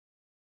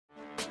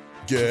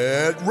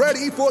Get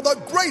ready for the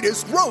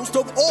greatest roast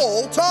of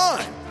all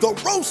time, the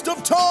Roast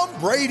of Tom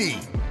Brady,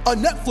 a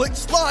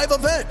Netflix live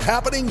event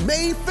happening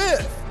May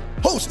 5th.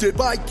 Hosted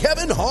by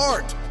Kevin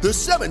Hart, the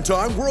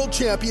 7-time world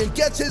champion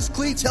gets his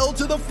cleats held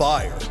to the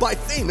fire by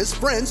famous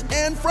friends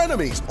and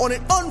frenemies on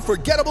an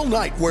unforgettable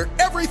night where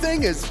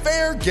everything is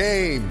fair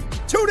game.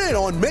 Tune in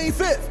on May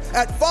 5th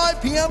at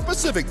 5 p.m.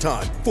 Pacific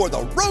time for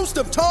the Roast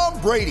of Tom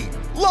Brady,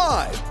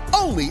 live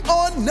only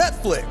on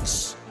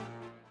Netflix.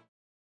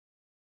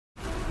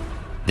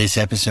 This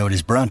episode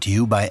is brought to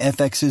you by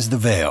FX's The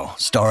Veil,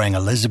 starring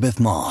Elizabeth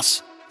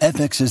Moss.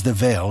 FX's The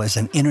Veil is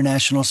an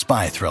international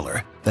spy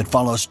thriller that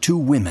follows two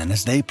women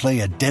as they play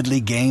a deadly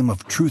game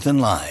of truth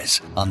and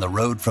lies on the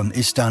road from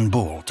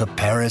Istanbul to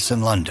Paris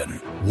and London.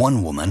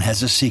 One woman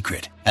has a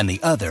secret, and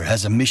the other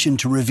has a mission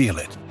to reveal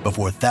it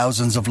before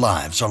thousands of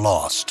lives are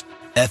lost.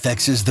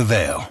 FX's The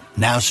Veil,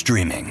 now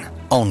streaming,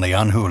 only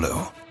on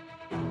Hulu.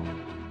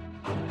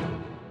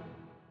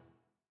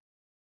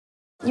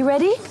 You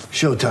ready?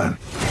 Showtime.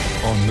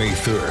 On May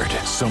 3rd,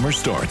 summer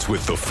starts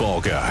with The Fall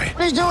Guy.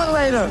 Let's do it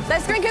later.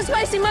 Let's drink a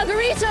spicy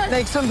margarita.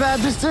 Make some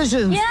bad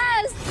decisions.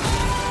 Yes!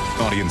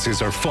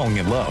 Audiences are falling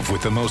in love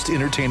with the most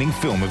entertaining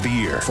film of the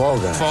year. Fall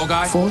Guy. Fall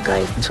Guy? Fall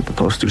Guy. That's what the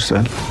poster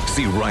said.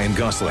 See Ryan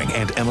Gosling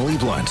and Emily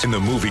Blunt in the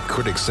movie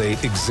critics say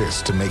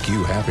exists to make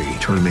you happy.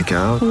 Trying to make it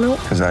out?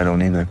 Nope. Because I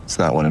don't either. It's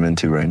not what I'm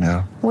into right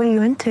now. What are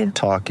you into?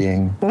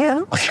 Talking.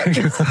 Yeah.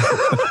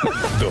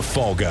 The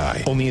Fall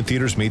Guy. Only in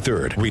theaters May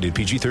 3rd. Rated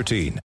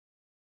PG-13.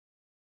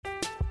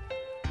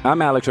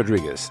 I'm Alex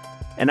Rodriguez.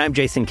 And I'm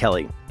Jason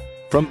Kelly.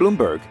 From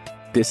Bloomberg,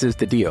 this is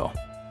The Deal.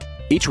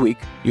 Each week,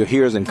 you'll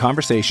hear us in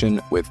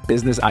conversation with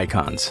business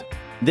icons.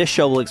 This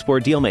show will explore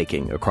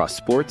deal-making across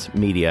sports,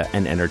 media,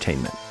 and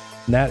entertainment.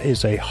 That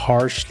is a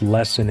harsh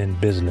lesson in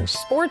business.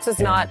 Sports is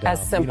not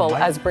as simple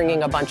as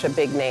bringing a bunch of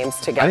big names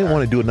together. I didn't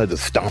want to do another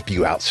stomp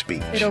you out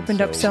speech. It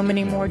opened up so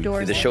many more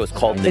doors. The show is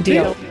called The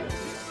Deal.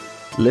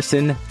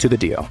 Listen to The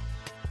Deal.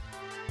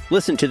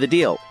 Listen to The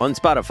Deal on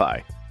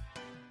Spotify.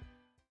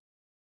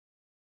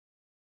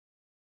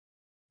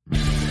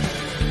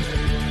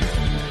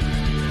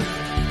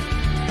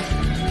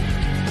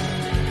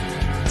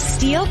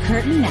 Steel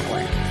Curtain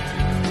Network.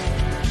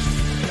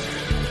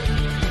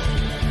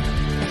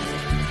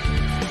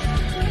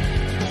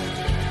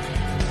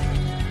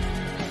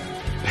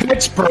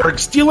 Pittsburgh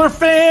Steeler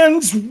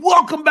fans,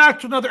 welcome back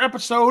to another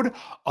episode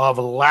of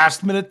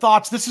Last Minute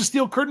Thoughts. This is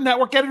Steel Curtain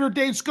Network editor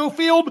Dave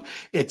Schofield.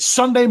 It's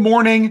Sunday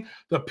morning.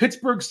 The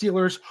Pittsburgh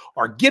Steelers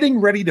are getting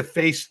ready to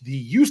face the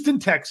Houston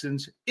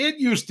Texans in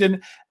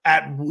Houston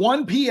at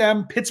 1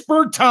 p.m.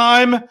 Pittsburgh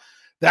time.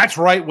 That's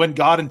right, when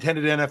God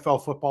intended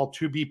NFL football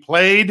to be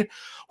played.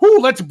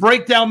 Let's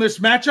break down this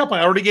matchup.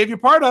 I already gave you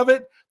part of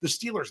it. The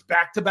Steelers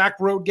back-to-back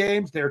road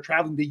games. They're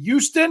traveling to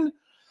Houston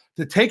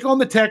to take on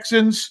the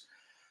Texans.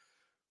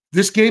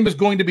 This game is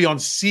going to be on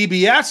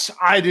CBS.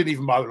 I didn't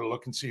even bother to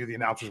look and see who the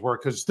announcers were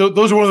because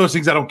those are one of those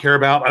things I don't care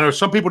about. I know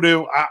some people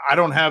do. I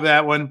don't have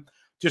that one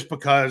just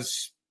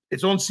because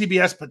it's on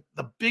CBS. But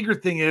the bigger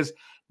thing is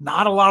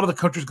not a lot of the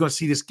country is going to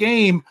see this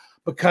game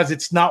because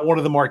it's not one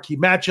of the marquee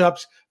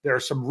matchups. There are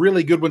some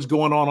really good ones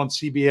going on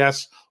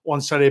CBS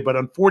on Sunday, but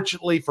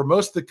unfortunately for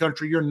most of the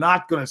country, you're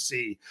not going to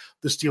see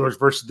the Steelers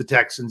versus the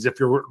Texans if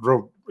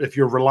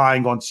you're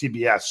relying on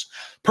CBS.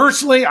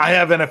 Personally, I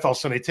have NFL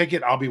Sunday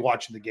Ticket. I'll be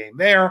watching the game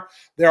there.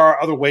 There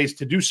are other ways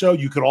to do so.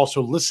 You could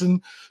also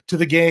listen to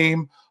the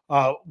game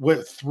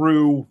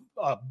through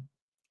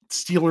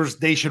Steelers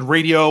Nation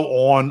Radio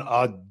on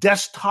a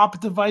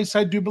desktop device,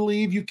 I do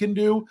believe you can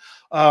do,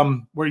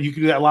 where you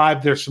can do that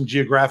live. There's some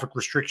geographic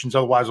restrictions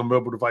otherwise on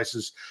mobile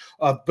devices,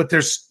 but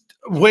there's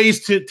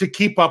ways to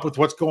keep up with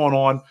what's going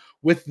on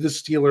with the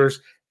Steelers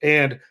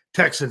and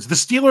Texans. The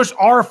Steelers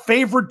are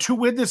favored to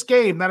win this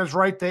game. That is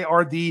right. They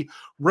are the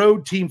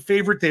road team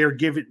favorite. They are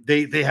given.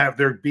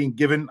 They're being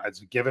given as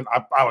a given.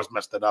 I always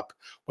messed that up.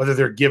 Whether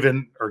they're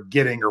given or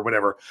getting or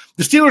whatever.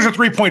 The Steelers are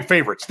 3-point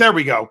favorites. There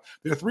we go.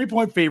 They're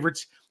 3-point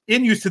favorites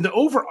in Houston. The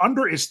over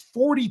under is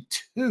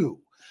 42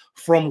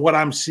 from what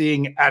I'm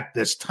seeing at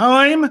this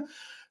time.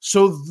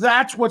 So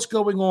that's what's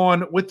going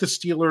on with the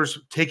Steelers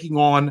taking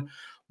on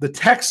the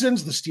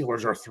Texans. The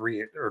Steelers are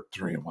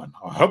 3-1.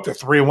 I hope they're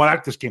 3-1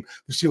 at this game.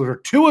 The Steelers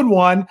are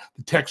 2-1.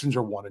 The Texans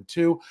are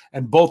 1-2,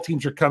 and both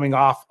teams are coming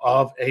off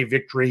of a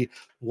victory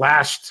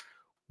last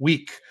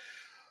week.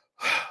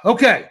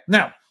 Okay,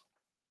 now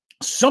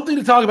something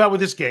to talk about with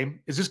this game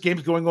is this game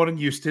is going on in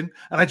Houston,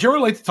 and I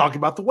generally like to talk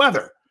about the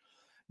weather.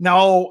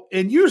 Now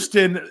in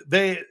Houston,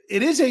 it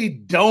is a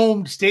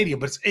domed stadium,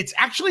 but it's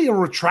actually a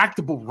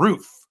retractable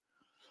roof.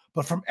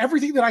 But from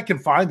everything that I can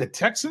find, the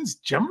Texans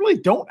generally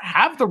don't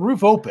have the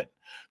roof open.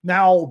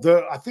 Now,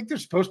 I think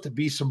there's supposed to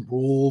be some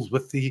rules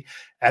with the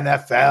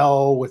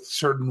NFL with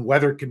certain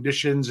weather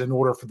conditions in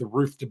order for the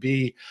roof to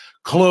be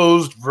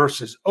closed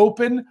versus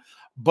open.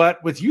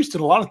 But with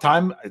Houston, a lot of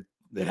time,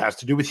 it has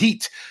to do with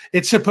heat.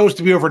 It's supposed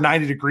to be over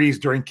 90 degrees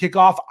during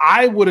kickoff.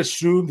 I would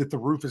assume that the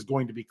roof is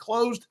going to be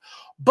closed,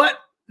 but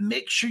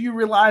make sure you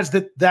realize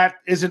that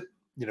isn't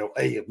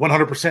a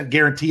 100%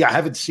 guarantee. I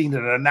haven't seen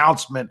an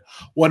announcement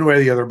one way or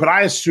the other, but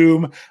I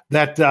assume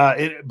that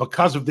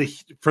because of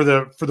for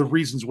the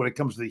reasons when it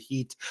comes to the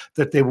heat,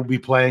 that they will be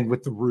playing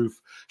with the roof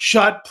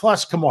shut.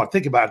 Plus, come on,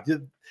 think about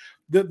it.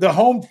 The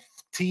home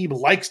team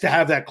likes to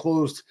have that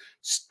closed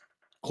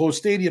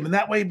stadium, and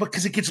that way,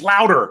 because it gets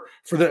louder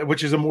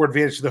which is a more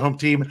advantage to the home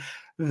team.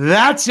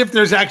 That's if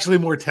there's actually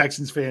more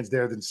Texans fans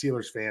there than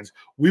Steelers fans.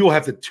 We will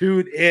have to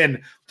tune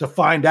in to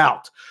find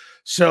out.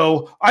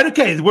 So,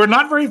 we're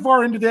not very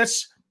far into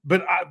this,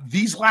 but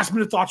these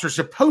last-minute thoughts are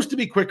supposed to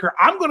be quicker.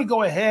 I'm going to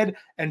go ahead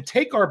and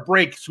take our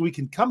break so we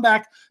can come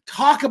back,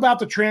 talk about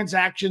the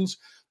transactions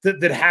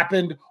that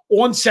happened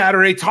on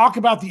Saturday, talk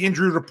about the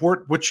injury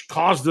report, which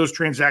caused those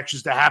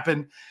transactions to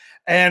happen,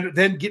 and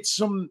then get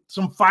some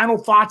final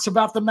thoughts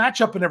about the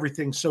matchup and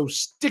everything. So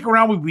stick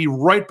around. We'll be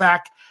right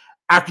back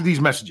after these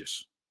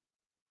messages.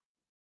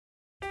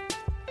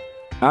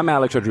 I'm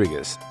Alex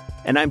Rodriguez.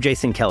 And I'm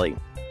Jason Kelly.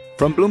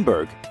 From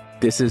Bloomberg,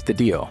 this is The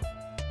Deal.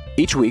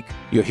 Each week,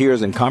 you'll hear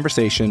us in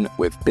conversation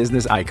with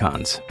business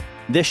icons.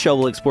 This show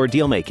will explore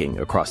deal-making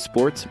across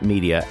sports,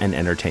 media, and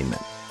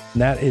entertainment.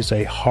 That is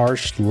a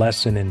harsh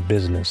lesson in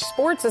business.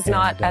 Sports is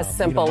not as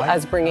simple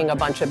as bringing a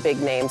bunch of big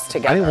names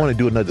together. I didn't want to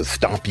do another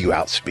stomp you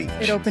out speech.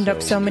 It opened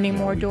up so many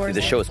more doors.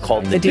 The show is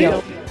called The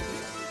Deal.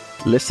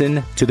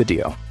 Listen to The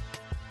Deal.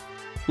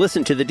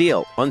 Listen to The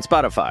Deal on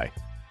Spotify.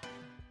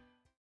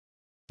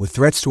 With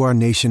threats to our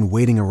nation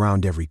waiting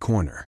around every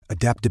corner,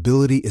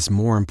 adaptability is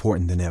more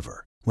important than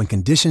ever. When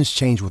conditions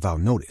change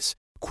without notice,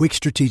 quick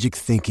strategic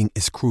thinking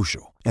is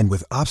crucial. And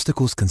with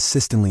obstacles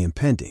consistently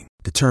impending,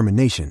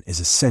 determination is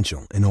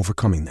essential in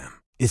overcoming them.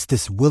 It's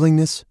this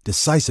willingness,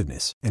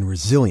 decisiveness, and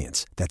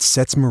resilience that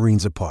sets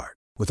Marines apart.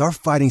 With our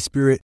fighting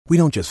spirit, we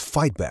don't just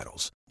fight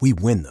battles, we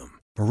win them.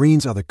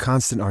 Marines are the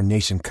constant our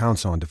nation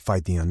counts on to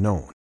fight the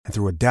unknown. And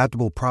through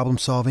adaptable problem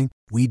solving,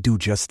 we do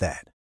just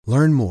that.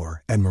 Learn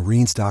more at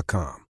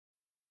marines.com.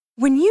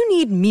 When you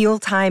need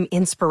mealtime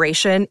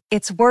inspiration,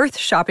 it's worth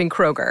shopping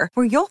Kroger,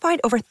 where you'll find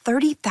over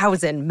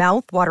 30,000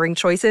 mouth-watering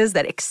choices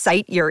that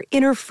excite your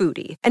inner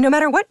foodie. And no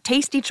matter what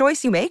tasty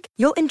choice you make,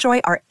 you'll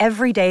enjoy our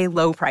everyday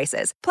low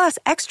prices, plus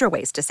extra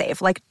ways to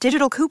save, like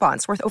digital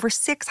coupons worth over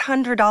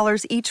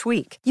 $600 each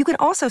week. You can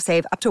also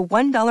save up to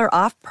 $1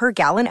 off per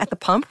gallon at the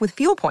pump with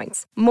fuel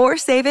points. More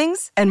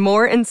savings and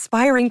more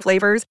inspiring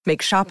flavors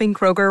make shopping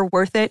Kroger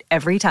worth it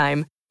every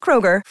time.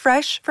 Kroger,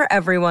 fresh for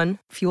everyone.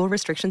 Fuel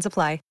restrictions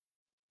apply.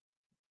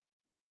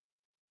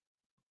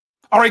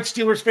 All right,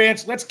 Steelers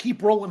fans, let's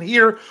keep rolling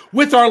here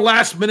with our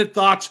last-minute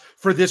thoughts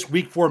for this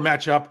Week 4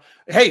 matchup.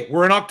 Hey,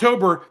 we're in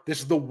October. This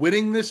is the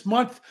winning this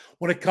month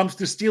when it comes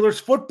to Steelers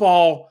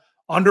football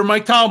under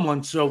Mike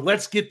Tomlin. So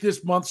let's get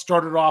this month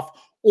started off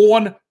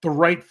on the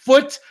right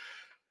foot.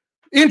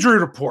 Injury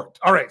report.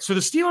 All right, so the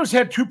Steelers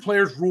had 2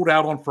 players ruled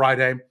out on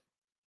Friday,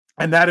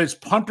 and that is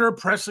punter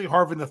Presley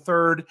Harvin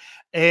III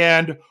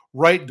and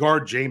right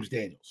guard James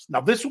Daniels.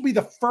 Now, this will be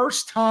the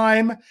first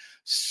time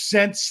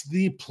since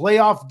the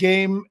playoff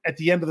game at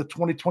the end of the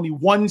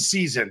 2021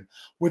 season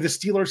where the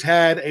Steelers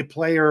had a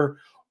player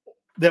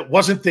that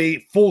wasn't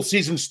the full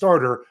season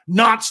starter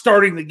not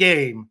starting the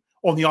game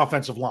on the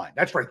offensive line.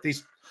 That's right.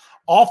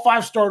 All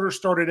 5 starters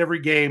started every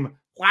game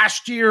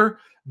last year.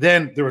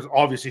 Then there was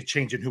obviously a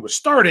change in who was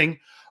starting,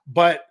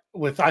 but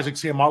with Isaac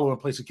Seumalo in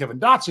place of Kevin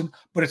Dotson,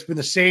 but it's been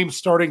the same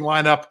starting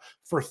lineup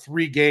for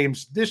 3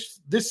 games this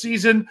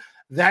season.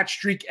 That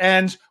streak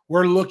ends.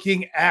 We're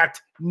looking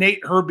at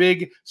Nate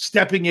Herbig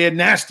stepping in,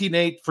 nasty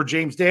Nate for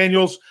James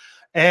Daniels.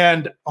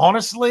 And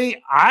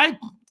honestly, I'm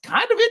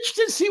kind of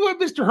interested to see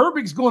what Mr.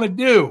 Herbig's going to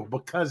do,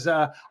 because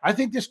I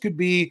think this could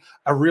be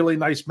a really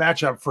nice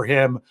matchup for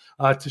him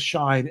to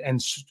shine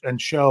and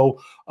show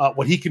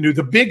what he can do.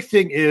 The big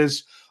thing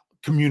is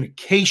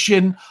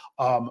communication,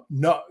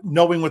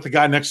 knowing what the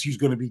guy next to you is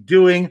going to be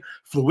doing,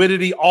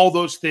 fluidity, all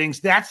those things.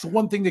 That's the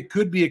one thing that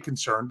could be a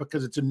concern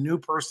because it's a new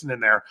person in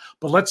there.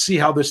 But let's see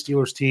how this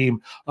Steelers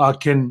team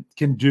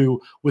can do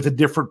with a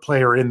different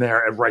player in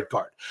there at right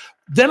guard.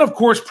 Then, of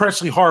course,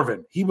 Presley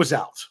Harvin, he was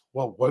out.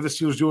 Well, what are the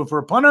Steelers doing for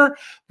a punter?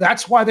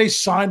 That's why they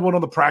signed one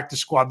on the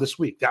practice squad this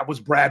week. That was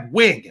Brad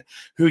Wing,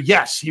 who,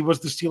 yes, he was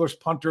the Steelers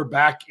punter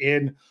back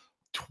in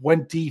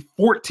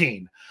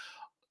 2014.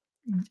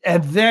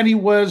 And then he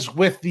was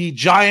with the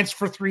Giants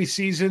for 3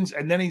 seasons,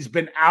 and then he's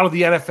been out of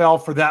the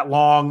NFL for that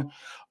long.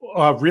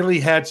 Really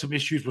had some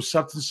issues with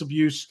substance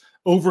abuse,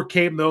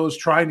 overcame those,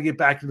 trying to get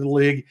back into the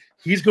league.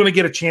 He's going to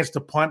get a chance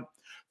to punt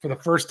for the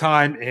first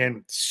time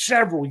in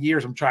several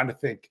years. I'm trying to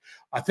think.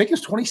 I think it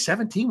was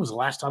 2017 was the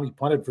last time he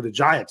punted for the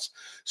Giants.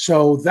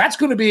 So that's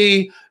going to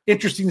be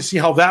interesting to see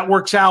how that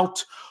works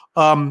out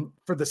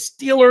for the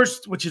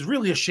Steelers, which is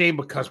really a shame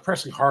because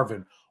Presley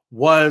Harvin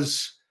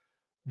was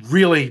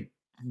really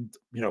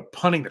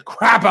punting the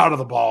crap out of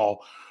the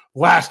ball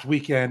last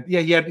weekend.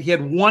 Yeah, he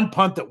had 1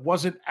 punt that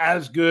wasn't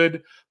as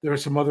good. There were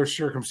some other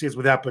circumstances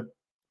with that,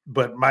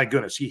 but my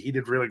goodness, he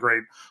did really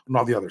great on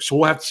all the others. So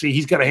we'll have to see.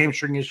 He's got a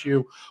hamstring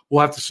issue.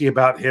 We'll have to see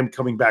about him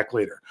coming back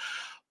later.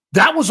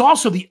 That was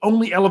also the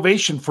only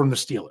elevation from the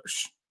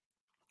Steelers.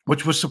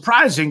 which was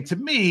surprising to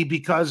me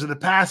because in the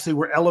past they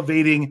were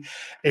elevating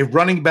a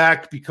running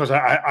back because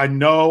I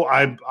know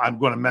I'm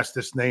going to mess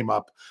this name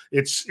up.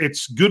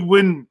 It's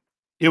Goodwin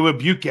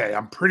Iwebuike,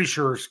 I'm pretty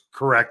sure is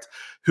correct,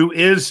 who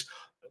is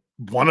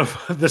one of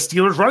the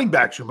Steelers running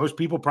backs. Most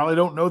people probably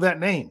don't know that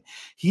name.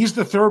 He's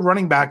the third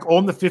running back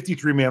on the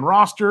 53-man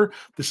roster.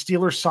 The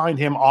Steelers signed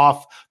him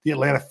off the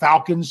Atlanta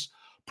Falcons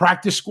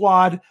practice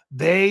squad.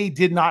 They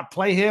did not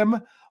play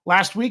him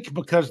last week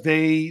because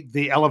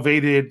they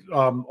elevated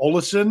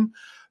Olesen.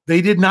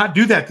 They did not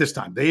do that this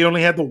time. They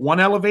only had the one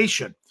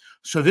elevation.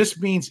 So this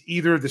means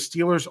either the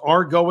Steelers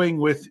are going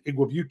with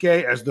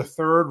Iwebuike as the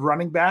third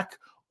running back,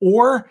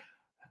 or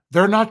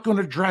they're not going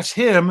to dress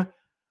him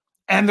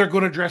and they're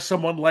going to dress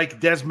someone like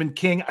Desmond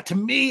King. To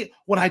me,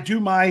 when I do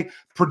my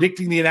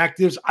predicting the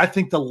inactives, I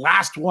think the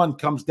last one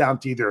comes down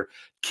to either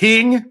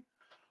King,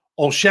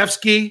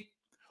 Olszewski,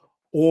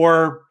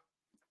 or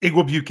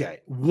Iwebuike.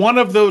 One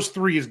of those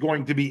three is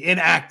going to be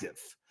inactive.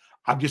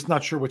 I'm just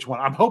not sure which one.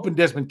 I'm hoping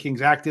Desmond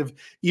King's active,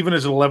 even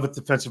as an 11th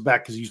defensive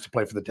back, because he used to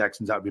play for the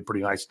Texans. That would be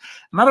pretty nice.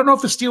 And I don't know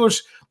if the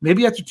Steelers,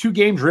 maybe after 2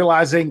 games,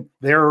 realizing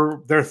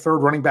their third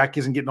running back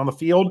isn't getting on the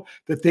field,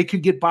 that they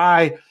could get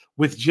by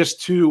with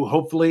just 2,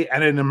 hopefully,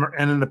 and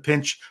in a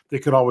pinch, they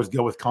could always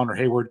go with Connor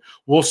Hayward.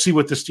 We'll see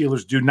what the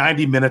Steelers do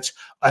 90 minutes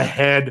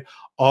ahead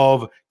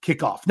of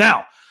kickoff.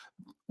 Now,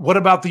 what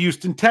about the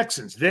Houston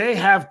Texans? They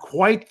have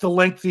quite the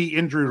lengthy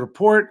injury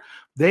report.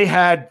 They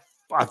had,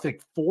 I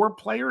think, 4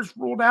 players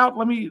ruled out.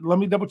 Let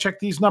me double check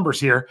these numbers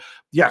here.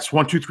 Yes,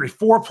 1, 2, 3,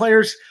 4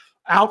 players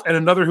out, and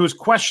another who is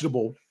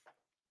questionable.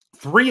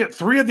 Three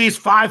of these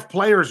 5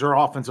 players are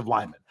offensive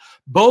linemen.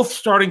 Both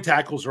starting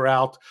tackles are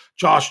out.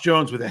 Josh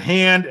Jones with a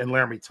hand and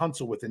Laramie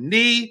Tunsil with a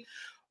knee.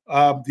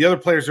 The other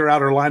players are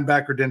out. Our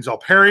linebacker Denzel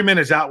Perryman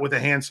is out with a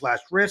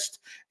hand/wrist,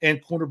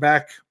 and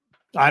cornerback,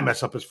 I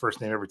mess up his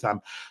first name every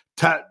time,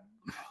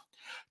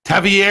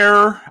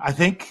 Tavier, I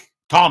think,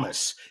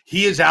 Thomas.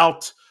 He is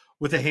out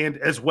with a hand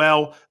as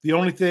well. The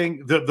only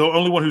thing, the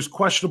only one who's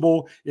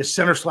questionable is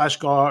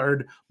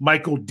center/guard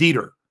Michael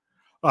Dieter.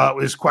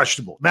 Is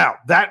questionable. Now,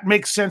 that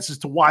makes sense as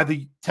to why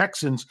the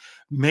Texans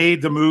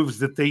made the moves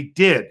that they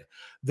did.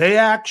 They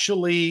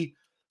actually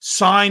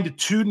signed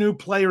 2 new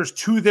players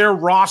to their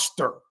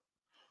roster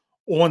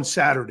on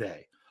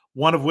Saturday,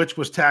 one of which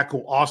was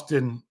tackle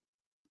Austin,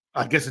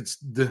 I guess it's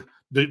the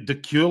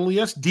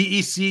Deculus,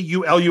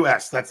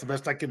 Deculus. That's the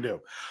best I can do.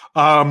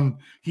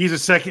 He's a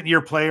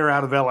second-year player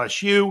out of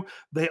LSU.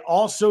 They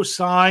also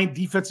signed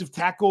defensive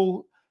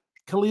tackle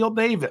Khalil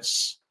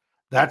Davis.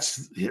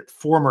 That's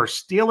former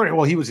Steeler.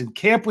 Well, he was in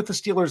camp with the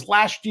Steelers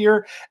last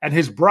year, and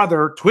his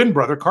brother, twin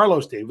brother,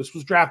 Carlos Davis,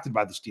 was drafted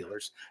by the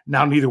Steelers.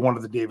 Now neither one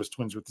of the Davis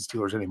twins with the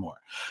Steelers anymore.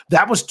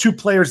 That was 2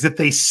 players that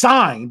they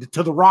signed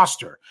to the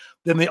roster.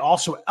 Then they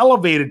also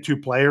elevated 2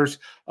 players,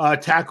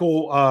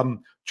 tackle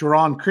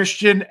Jerron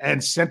Christian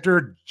and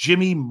center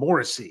Jimmy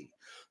Morrissey.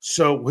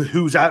 So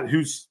who's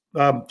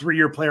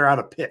 3-year player out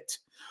of Pitt,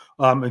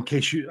 in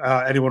case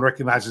anyone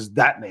recognizes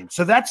that name.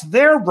 So that's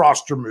their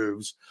roster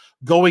moves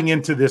going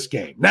into this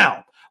game.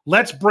 Now,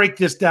 let's break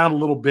this down a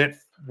little bit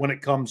when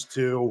it comes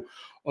to,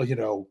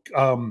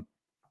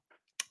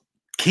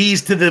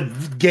 keys to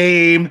the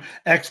game,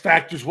 X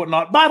factors,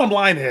 whatnot. Bottom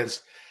line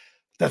is,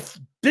 the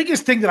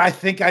biggest thing that I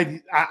think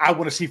I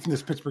want to see from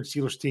this Pittsburgh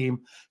Steelers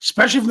team,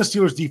 especially from the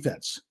Steelers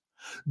defense,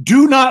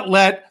 do not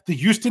let the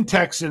Houston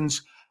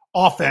Texans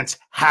offense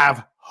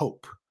have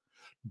hope.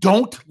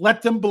 Don't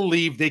let them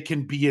believe they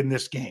can be in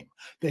this game.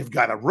 They've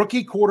got a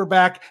rookie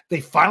quarterback.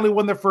 They finally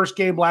won their first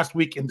game last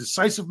week in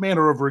decisive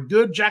manner over a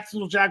good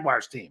Jacksonville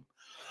Jaguars team.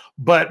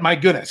 But my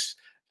goodness,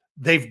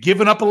 they've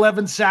given up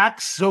 11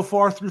 sacks so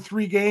far through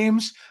 3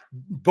 games.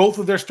 Both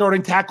of their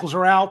starting tackles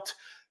are out.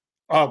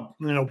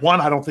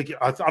 One, I don't think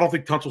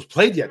Tunsil's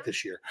played yet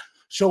this year.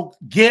 So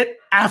get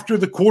after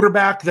the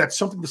quarterback. That's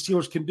something the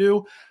Steelers can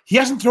do. He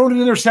hasn't thrown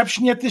an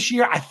interception yet this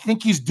year. I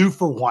think he's due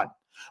for one.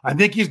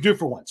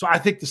 So I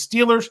think the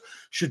Steelers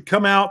should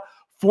come out,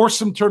 force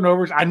some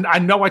turnovers. I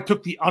know I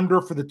took the under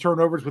for the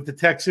turnovers with the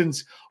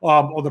Texans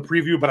on the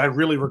preview, but I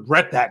really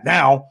regret that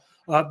now.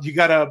 You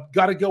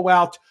gotta go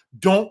out.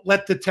 Don't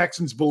let the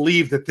Texans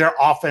believe that their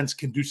offense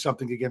can do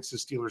something against the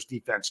Steelers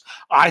defense.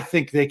 I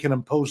think they can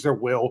impose their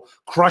will,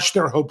 crush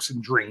their hopes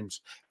and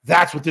dreams.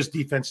 That's what this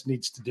defense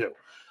needs to do.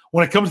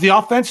 When it comes to the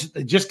offense,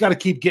 they just got to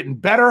keep getting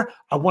better.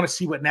 I want to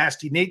see what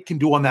Nasty Nate can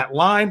do on that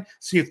line,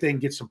 see if they can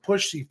get some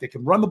push, see if they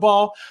can run the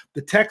ball.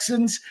 The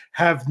Texans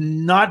have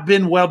not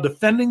been well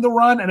defending the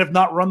run and have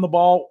not run the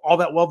ball all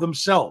that well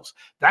themselves.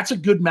 That's a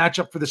good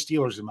matchup for the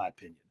Steelers, in my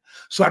opinion.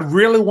 So I'd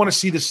really want to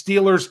see the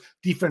Steelers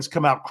defense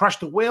come out, crush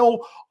the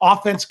will,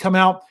 offense come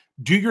out,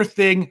 do your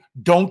thing.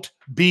 Don't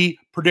be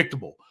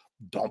predictable.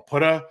 Don't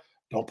put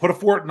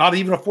not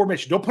even a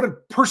formation. Don't put a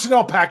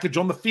personnel package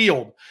on the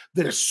field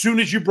that as soon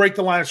as you break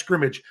the line of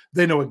scrimmage,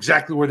 they know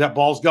exactly where that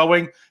ball's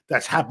going.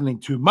 That's happening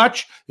too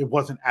much. It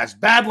wasn't as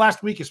bad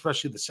last week,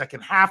 especially the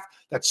second half.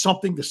 That's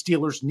something the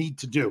Steelers need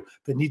to do.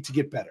 They need to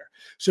get better.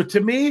 So to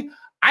me,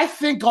 I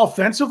think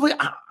offensively,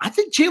 I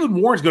think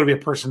Jaylen Warren's going to be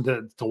a person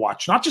to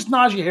watch. Not just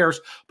Najee Harris,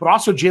 but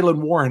also Jaylen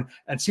Warren,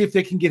 and see if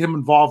they can get him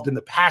involved in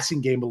the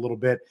passing game a little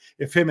bit.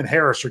 If him and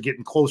Harris are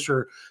getting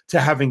closer to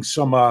having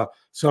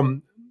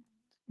some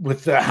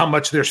with how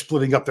much they're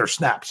splitting up their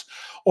snaps.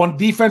 On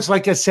defense,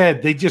 like I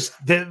said,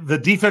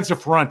 the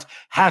defensive front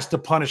has to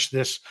punish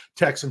this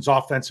Texans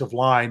offensive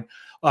line.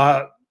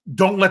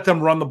 Don't let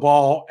them run the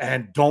ball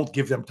and don't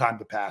give them time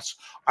to pass.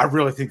 I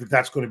really think that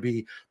that's going to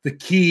be the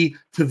key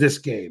to this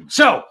game.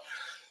 So,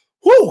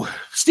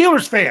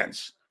 Steelers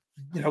fans,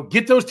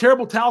 get those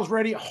terrible towels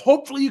ready.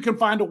 Hopefully you can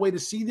find a way to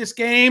see this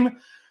game.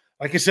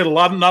 Like I said,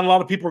 not a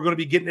lot of people are going to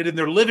be getting it in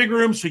their living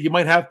room, so you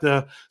might have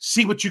to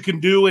see what you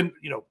can do and,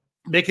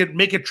 make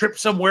a trip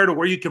somewhere to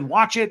where you can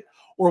watch it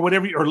or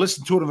whatever, or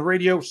listen to it on the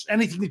radio,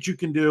 anything that you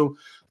can do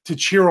to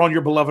cheer on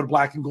your beloved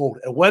black and gold.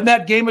 And when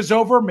that game is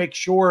over, make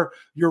sure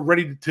you're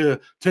ready to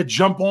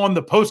jump on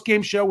the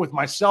post-game show with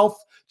myself,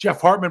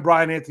 Jeff Hartman,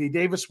 Brian Anthony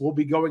Davis. We'll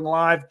be going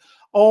live.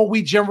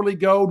 We generally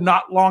go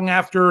not long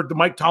after the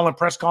Mike Tomlin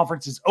press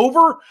conference is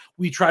over.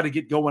 We try to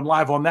get going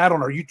live on that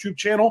on our YouTube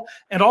channel.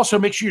 And also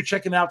make sure you're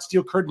checking out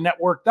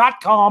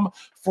SteelCurtainNetwork.com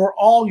for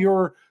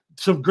all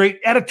some great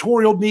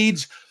editorial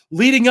needs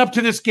leading up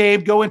to this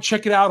game. Go and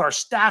check it out. Our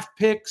staff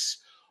picks.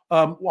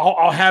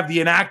 I'll have the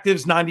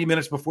inactives 90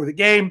 minutes before the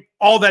game,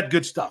 all that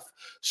good stuff.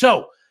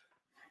 So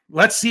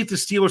let's see if the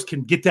Steelers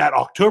can get that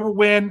October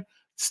win,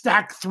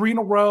 stack 3 in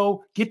a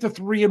row, get to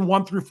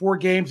 3-1 through 4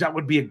 games. That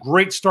would be a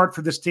great start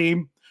for this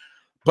team,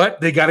 but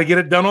they got to get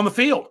it done on the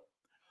field.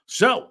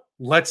 So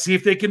let's see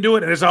if they can do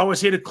it. And as I always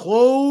say, to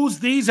close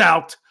these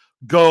out,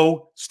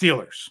 go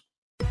Steelers.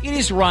 It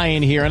is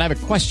Ryan here, and I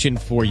have a question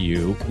for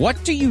you.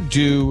 What do you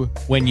do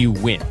when you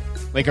win?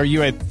 Like, are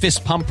you a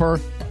fist pumper,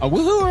 a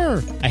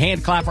woohooer, a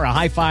hand clapper, a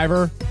high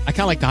fiver? I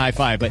kind of like the high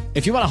five, but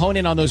if you want to hone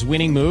in on those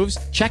winning moves,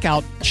 check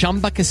out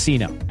Chumba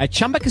Casino. At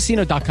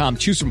ChumbaCasino.com,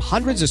 choose from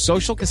hundreds of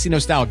social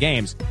casino-style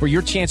games for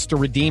your chance to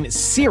redeem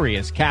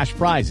serious cash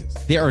prizes.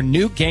 There are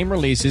new game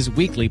releases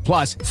weekly,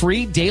 plus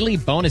free daily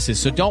bonuses,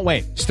 so don't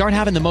wait. Start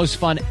having the most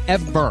fun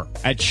ever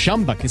at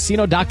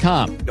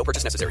ChumbaCasino.com. No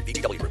purchase necessary.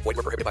 VGW. Void where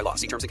prohibited by law.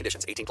 See terms and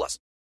conditions. 18+.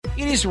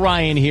 It is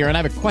Ryan here, and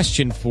I have a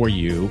question for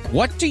you.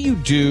 What do you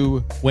do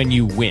when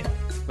you win?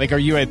 Like, are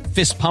you a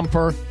fist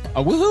pumper,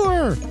 a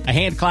woohooer, a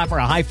hand clapper,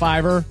 a high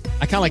fiver?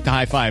 I kind of like the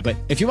high five, but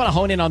if you want to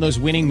hone in on those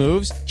winning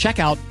moves, check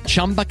out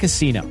Chumba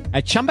Casino.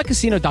 At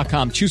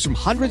ChumbaCasino.com, choose from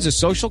hundreds of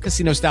social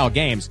casino-style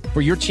games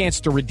for your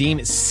chance to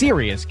redeem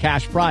serious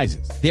cash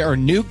prizes. There are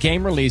new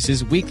game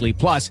releases weekly,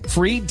 plus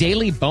free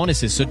daily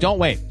bonuses, so don't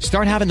wait.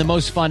 Start having the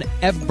most fun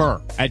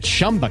ever at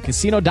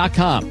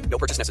ChumbaCasino.com. No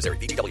purchase necessary.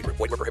 VGW. Void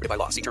where prohibited by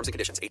law. See terms and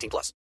conditions.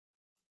 18+.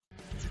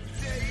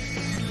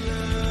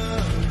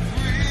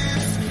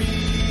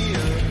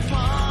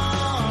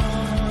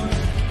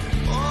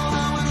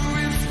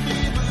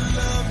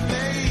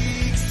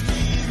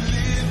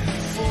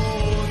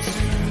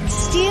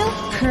 Steel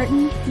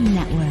Curtain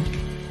Network.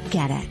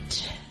 Get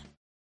it.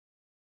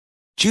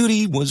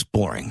 Judy was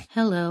boring.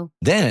 Hello.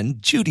 Then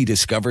Judy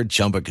discovered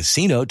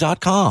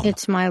ChumbaCasino.com.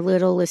 It's my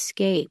little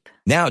escape.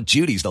 Now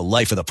Judy's the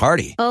life of the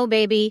party. Oh,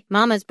 baby,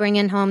 mama's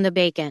bringing home the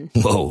bacon.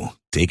 Whoa,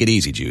 take it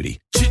easy, Judy.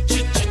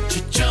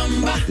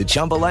 The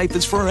Chumba life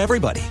is for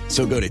everybody.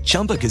 So go to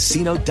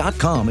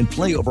ChumbaCasino.com and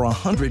play over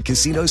 100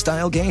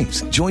 casino-style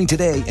games. Join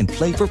today and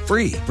play for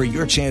free for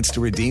your chance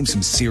to redeem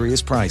some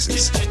serious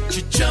prizes.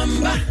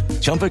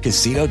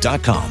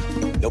 ChumbaCasino.com.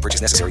 No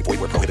purchase necessary. Void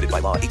where prohibited by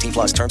law.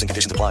 18+. Terms and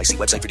conditions apply. See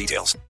website for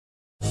details.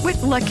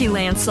 With Lucky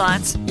Land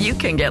Slots, you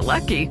can get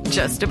lucky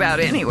just about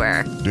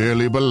anywhere.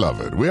 Dearly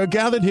beloved, we are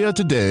gathered here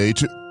today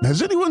to...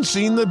 Has anyone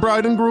seen the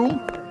bride and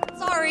groom?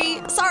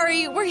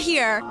 Sorry, we're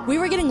here. We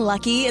were getting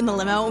lucky in the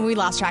limo and we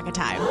lost track of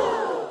time.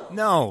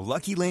 No,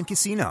 Lucky Land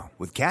Casino,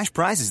 with cash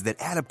prizes that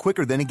add up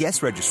quicker than a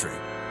guest registry.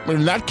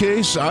 In that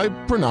case, I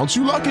pronounce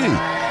you lucky.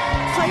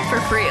 Play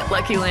for free at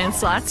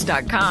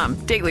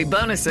LuckyLandSlots.com. Daily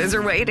bonuses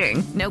are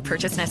waiting. No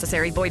purchase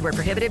necessary. Void where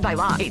prohibited by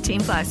law.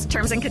 18+.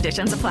 Terms and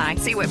conditions apply.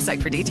 See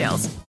website for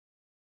details.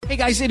 Hey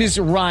guys, it is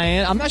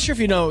Ryan. I'm not sure if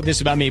you know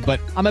this about me,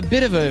 but I'm a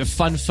bit of a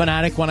fun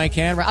fanatic when I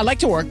can. I like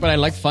to work, but I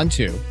like fun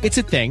too. It's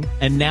a thing.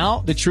 And now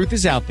the truth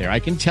is out there. I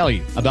can tell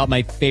you about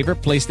my favorite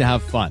place to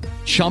have fun.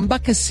 Chumba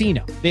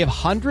Casino. They have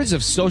hundreds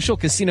of social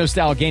casino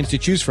style games to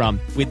choose from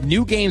with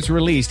new games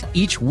released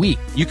each week.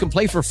 You can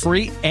play for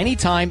free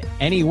anytime,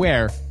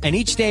 anywhere. And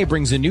each day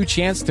brings a new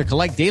chance to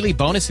collect daily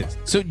bonuses.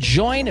 So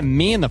join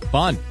me in the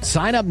fun.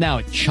 Sign up now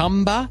at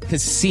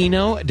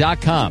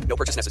ChumbaCasino.com. No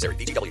purchase necessary.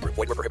 VGW. Void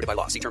where prohibited by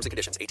law. See terms and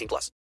conditions.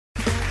 18+.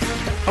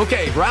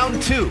 Okay, round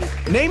 2.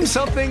 Name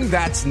something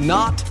that's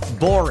not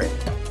boring.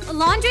 A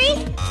laundry?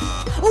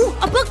 Ooh,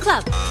 a book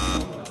club.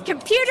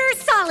 Computer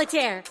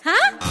solitaire,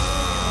 huh?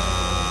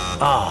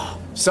 Ah,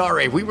 oh,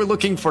 sorry. We were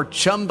looking for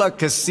Chumba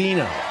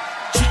Casino.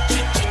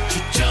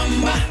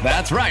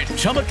 That's right.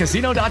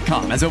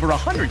 ChumbaCasino.com has over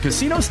 100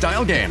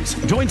 casino-style games.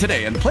 Join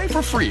today and play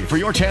for free for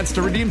your chance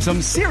to redeem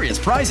some serious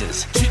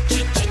prizes.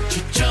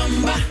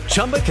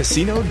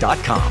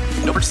 ChumbaCasino.com.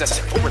 No purchase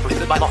necessary. Void where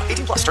prohibited by law.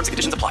 18+. Terms and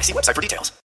conditions apply. See website for details.